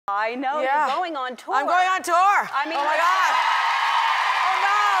I know, Yeah. you're going on tour. I'm going on tour. I mean, oh my God. Oh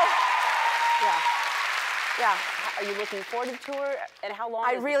no. Yeah. Yeah. Are you looking forward to the tour? And how long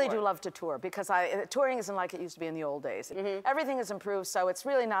I is the really tour? do love to tour because touring isn't like it used to be in the old days. Everything has improved, so it's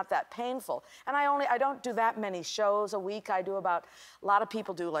really not that painful. And I don't do that many shows a week. I do about, a lot of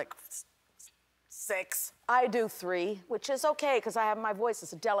people do like 6. I do 3, which is okay because my voice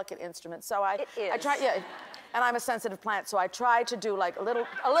is a delicate instrument. So I try, yeah. And I'm a sensitive plant, so I try to do like a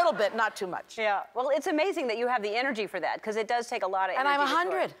little bit, not too much. Yeah. Well, it's amazing that you have the energy for that because it does take a lot of energy. And I'm to tour.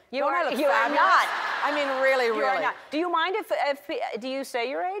 100. You Don't I are. look You are fabulous? not. I mean, really, You really. are not. Do you mind if do you say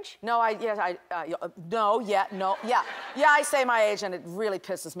your age? No, no, yeah, I say my age, and it really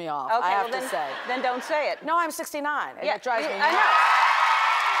pisses me off. Okay, I have well to say. then don't say it. No, I'm 69, and Yeah, it drives me I nuts. know.